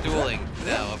 we're dueling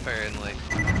now, apparently.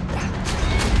 Too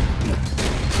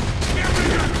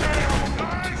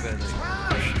bad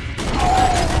they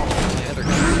the other guy.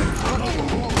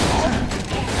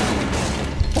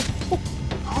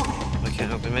 I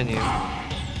can't open menu.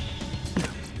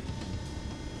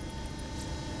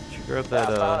 Did you grab that,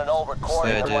 I found an old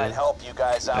recording that might help you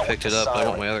guys out. I picked it up, but I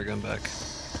want my other gun back.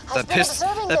 That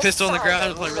pistol on the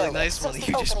ground is a really nice one that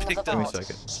you just picked up.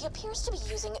 She appears to be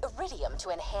using iridium to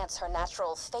enhance her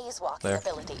natural phase walking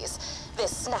abilities.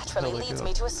 This naturally leads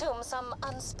me to assume some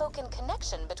unspoken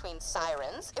connection between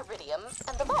sirens, iridium,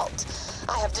 and the vault.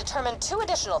 I have determined 2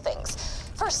 additional things.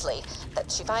 Firstly,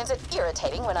 that she finds it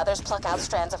irritating when others pluck out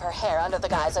strands of her hair under the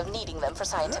guise of needing them for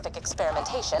scientific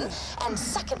experimentation. And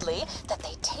secondly, that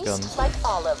they taste like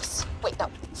olives. Wait, no,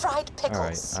 fried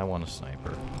pickles. Alright, I want a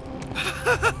sniper.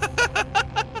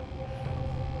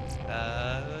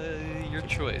 Your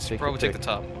choice. Probably take the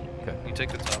top one. Okay. You take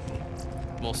the top one.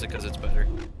 Mostly because it's better.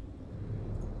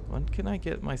 When can I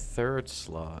get my 3rd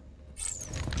slot?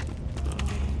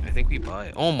 I think we buy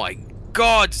it. Oh my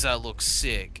god, does that look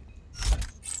sick!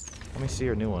 Let me see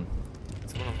your new one.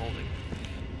 That's what I'm holding.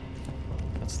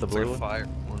 That's the it's blue like a one? fire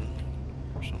one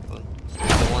or something.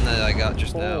 The one that I got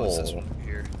just now is this one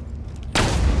here.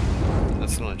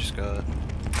 That's the one I just got.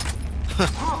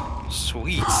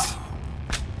 Sweet.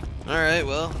 Alright,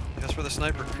 well, I guess we're the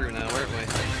sniper crew now, aren't we?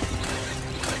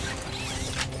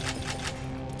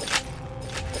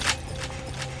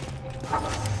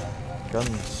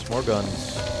 Guns, more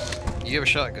guns. You have a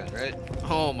shotgun, right?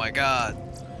 Oh my god.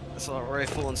 Assault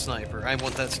rifle and sniper. I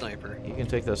want that sniper. You can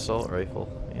take the assault rifle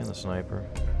and the sniper.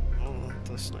 I want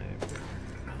the sniper.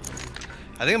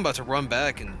 I think I'm about to run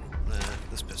back and... Nah,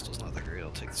 this pistol's not that great.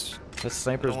 I'll take this. This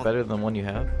sniper's better than the one you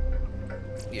have?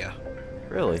 Yeah.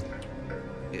 Really?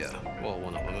 Yeah. Well,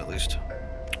 one of them at least.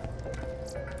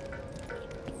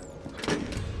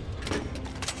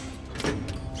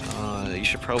 You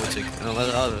should probably take... Oh,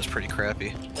 that was pretty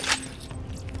crappy.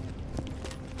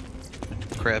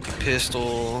 Crappy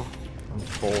pistol. I'm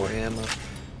full ammo.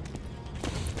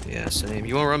 Yeah, same.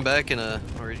 You want to run back and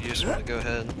or you just want to go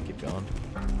ahead? Keep going.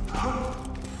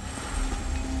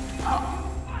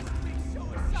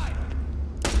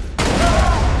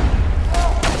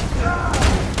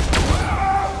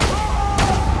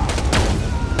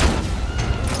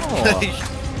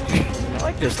 I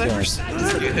like this gun. That's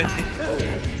good. You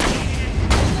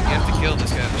have to kill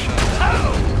this guy with a shotgun.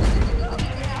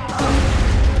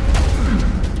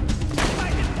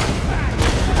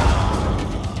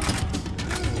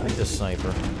 I like this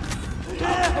sniper.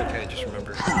 Okay, just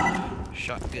remember.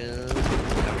 Shotgun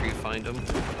after you find him.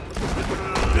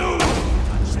 No!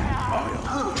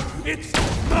 It's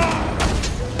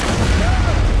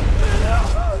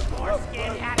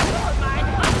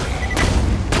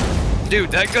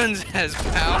Dude, that gun has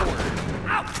power.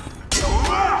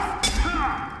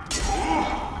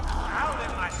 I'll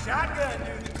let my shotgun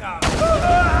do the job.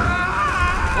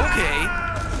 Okay.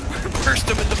 Burst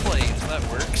him into flames. That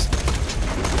works.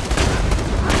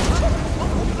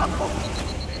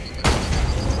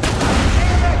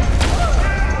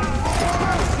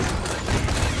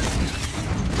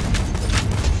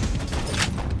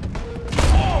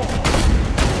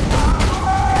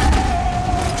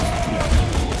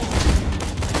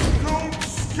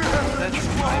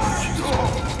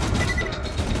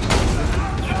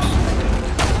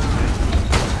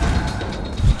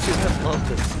 Dude, I love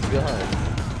this gun.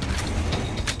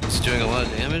 It's doing a lot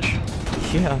of damage.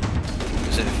 Yeah.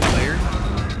 Is it fire?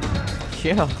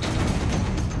 Yeah.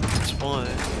 That's why.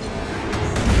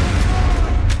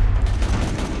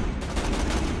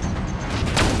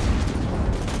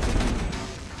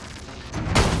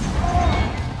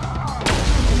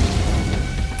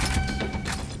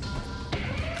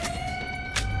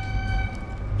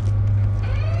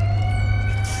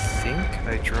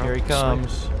 I dropped. Here he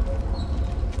comes.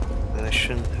 That I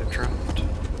shouldn't have dropped.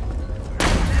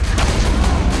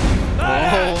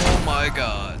 Oh my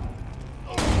god.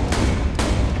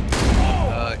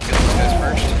 Kill these guys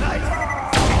first.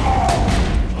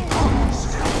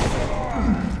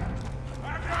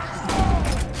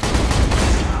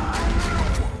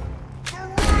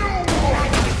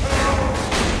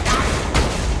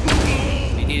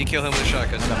 You need to kill him with a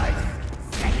shotgun.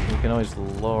 You can always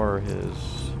lower his...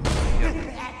 Yep.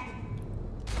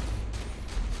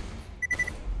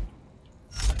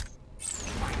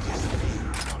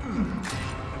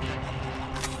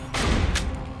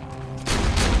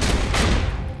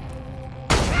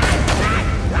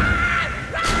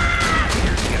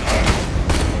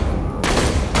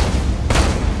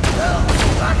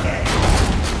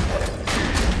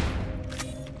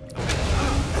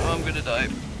 I'm gonna die.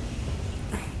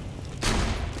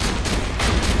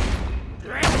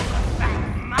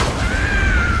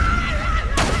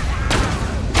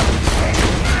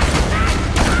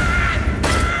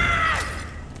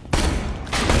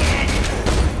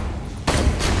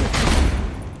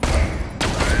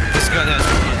 This gun has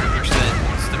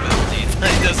 100% stability.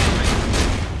 It doesn't.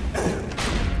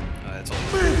 That's all.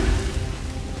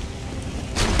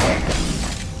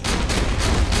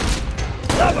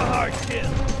 Love a hard kill.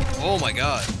 Oh my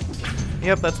god.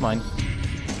 Yep, that's mine.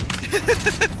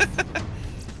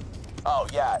 Oh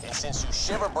yeah, and since you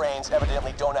shiverbrains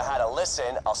evidently don't know how to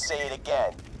listen, I'll say it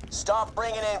again. Stop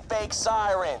bringing in fake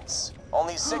sirens.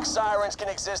 Only 6 sirens can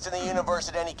exist in the universe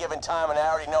at any given time, and I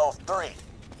already know of 3.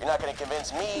 You're not gonna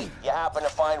convince me you happen to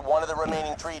find one of the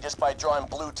remaining 3 just by drawing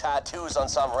blue tattoos on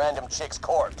some random chick's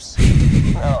corpse.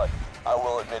 No, I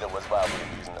will admit it was wildly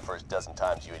amusing the first dozen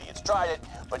times you idiots tried it,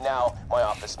 but now my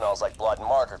office smells like blood and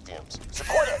marker fumes. So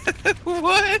quit it!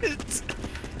 What?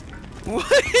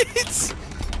 What?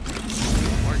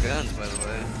 More guns, by the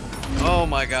way. Oh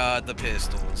my god, the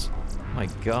pistols. My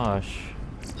gosh.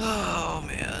 Oh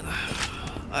man.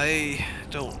 I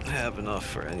don't have enough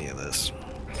for any of this.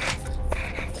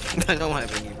 I don't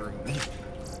have any room. I'm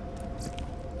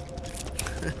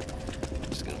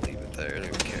just gonna leave it there, I don't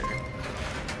even care.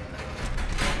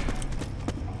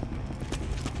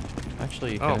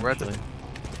 Actually, you can we're at the...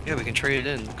 Yeah, we can trade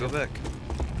it in. Go back.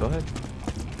 Go ahead.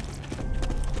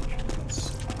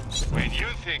 When you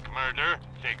think murder,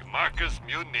 think Marcus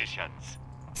munitions.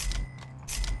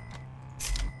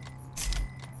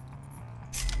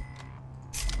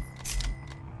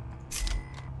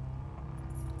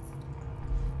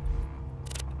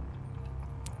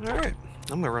 Alright,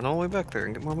 I'm gonna run all the way back there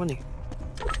and get more money.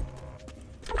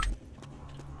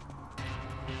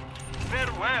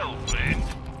 Farewell, friend.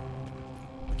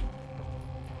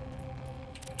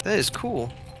 That is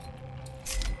cool.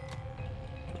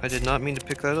 I did not mean to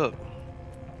pick that up.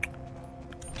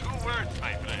 2 words,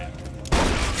 my friend.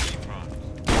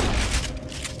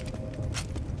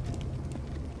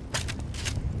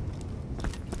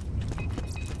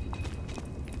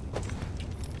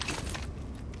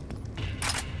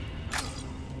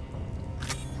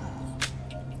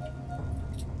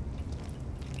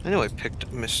 I know I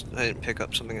didn't pick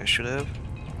up something I should have.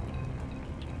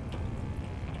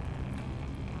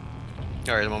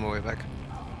 Alright, I'm on my way back.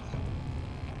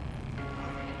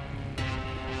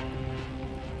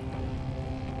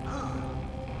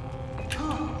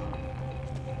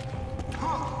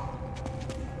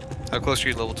 How close are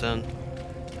you to level 10?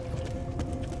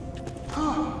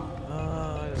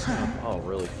 Oh,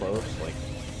 really close, like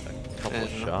a couple of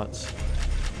shots.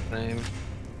 Same.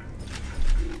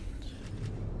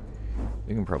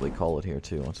 We can probably call it here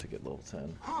too once we get level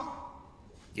 10.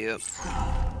 Yep.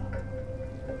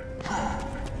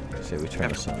 Say we try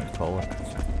to call it.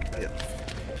 Yep.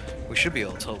 We should be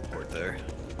able to teleport there.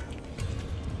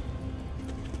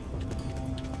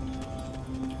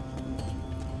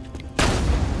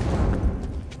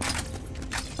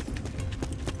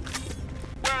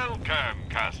 Welcome,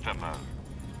 customer.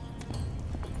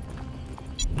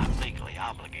 I'm legally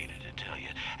obligated to tell you,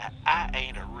 I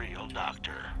ain't a real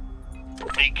doctor.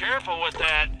 Be careful with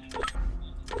that.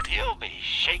 You'll be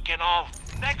shaking off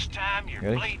next time you're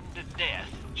Ready? bleeding to death.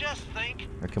 Just think.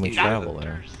 Or can we travel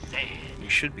there? We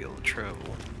should be able to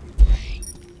travel.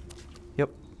 Yep.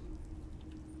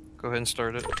 Go ahead and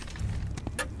start it.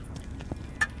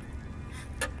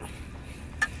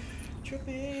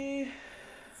 Trippy.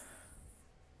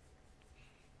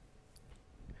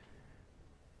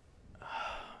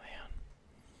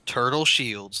 Turtle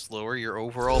shields lower your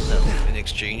overall health in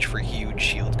exchange for huge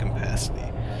shield capacity.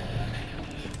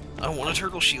 I want a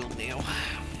turtle shield now.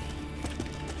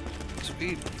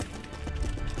 Sweet.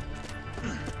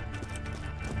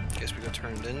 Guess we got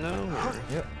turned in now? Or?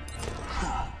 Yep.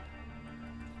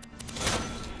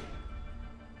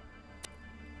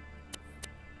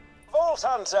 Vault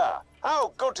Hunter!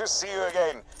 How good to see you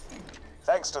again!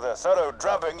 Thanks to the thorough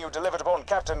drubbing you delivered upon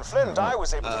Captain Flint, I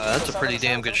was able to... That's a pretty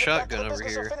damn good shotgun over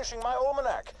here. Finishing my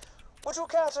almanac. Would you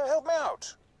care to help me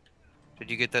out?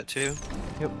 Did you get that too?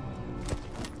 Yep.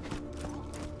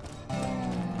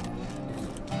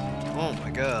 Oh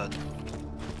my god.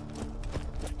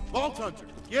 Vault Hunter,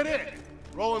 get in!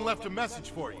 Roland left a message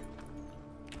for you.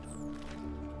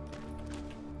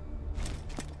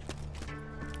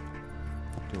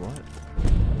 Do what?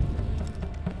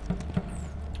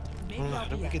 How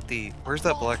do we get the... Where's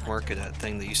that black market at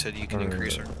thing that you said you can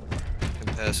increase our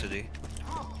capacity?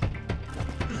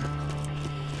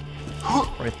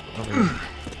 Right over here.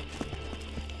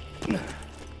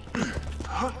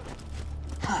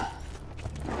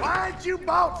 Why'd you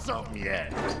bought something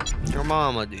yet? Your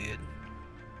mama did.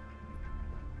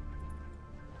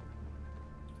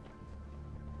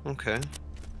 Okay.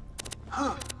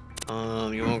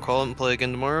 You wanna call it and play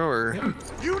again tomorrow, or...?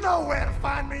 You know where to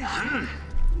find me!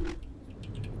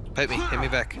 Pipe me, hit me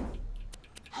back.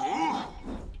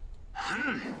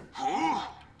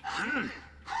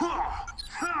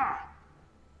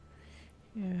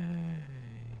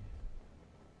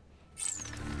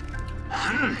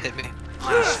 Hit me.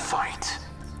 Let's fight.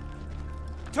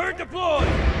 Turn deployed!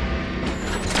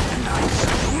 And I'm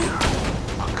here,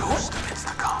 a ghost amidst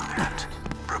the combat,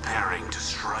 preparing to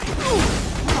strike.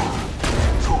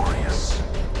 Victorious.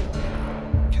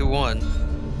 Who won?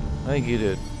 I think you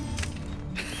did.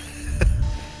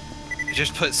 You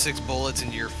just put 6 bullets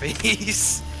into your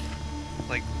face.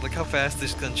 Like, look how fast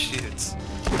this gun shoots.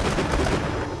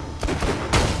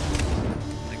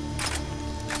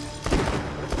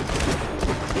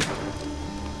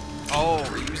 Oh,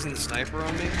 are you using the sniper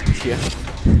on me? Yeah.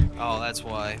 Oh, that's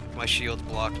why. My shield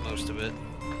blocked most of it.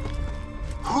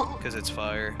 Because it's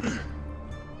fire.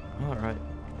 Alright.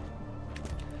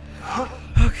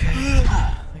 Okay.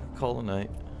 I think call it a night.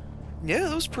 Yeah,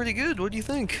 that was pretty good. What do you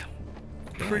think?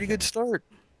 Pretty good start.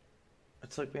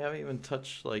 It's like we haven't even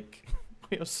touched, like,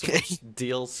 we have so much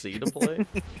DLC to play.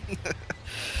 It's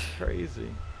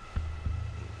crazy.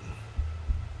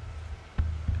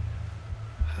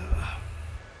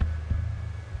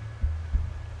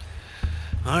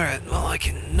 Alright, well, I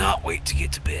cannot wait to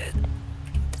get to bed.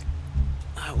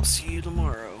 I will see you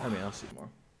tomorrow. I mean, I'll see more.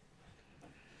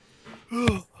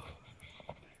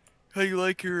 How you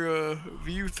like your,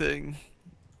 view thing?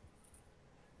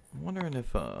 I'm wondering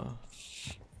if,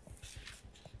 just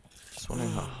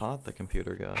wondering how hot the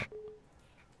computer got.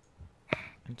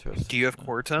 Interesting. Do you have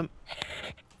core temp?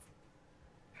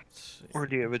 Or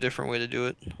do you have a different way to do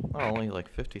it? Oh, only like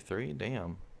 53?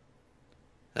 Damn.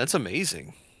 That's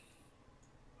amazing.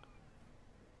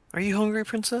 Are you hungry,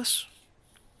 princess?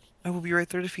 I will be right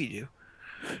there to feed you.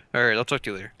 Alright, I'll talk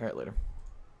to you later. Alright, later.